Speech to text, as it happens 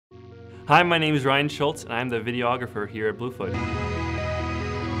Hi, my name is Ryan Schultz, and I'm the videographer here at Bluefoot.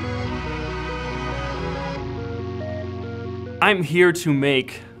 I'm here to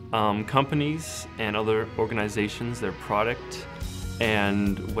make companies and other organizations, their product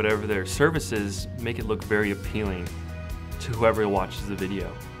and whatever their service is, make it look very appealing to whoever watches the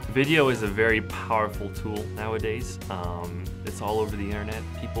video. Video is a very powerful tool nowadays. It's all over the internet.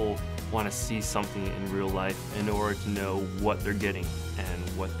 People want to see something in real life in order to know what they're getting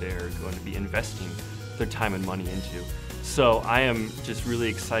and what they're going to be investing their time and money into. So I am just really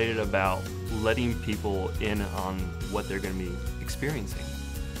excited about letting people in on what they're going to be experiencing.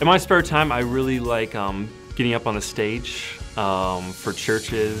 In my spare time, I really like getting up on the stage for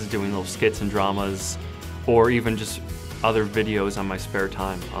churches, doing little skits and dramas, or even just other videos on my spare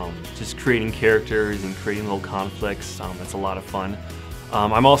time. Just creating characters and creating little conflicts. That's a lot of fun.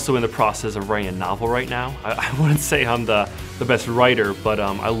 I'm also in the process of writing a novel right now. I wouldn't say I'm the best writer, but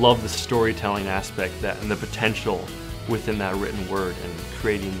I love the storytelling aspect and the potential within that written word and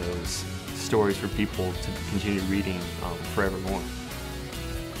creating those stories for people to continue reading forevermore.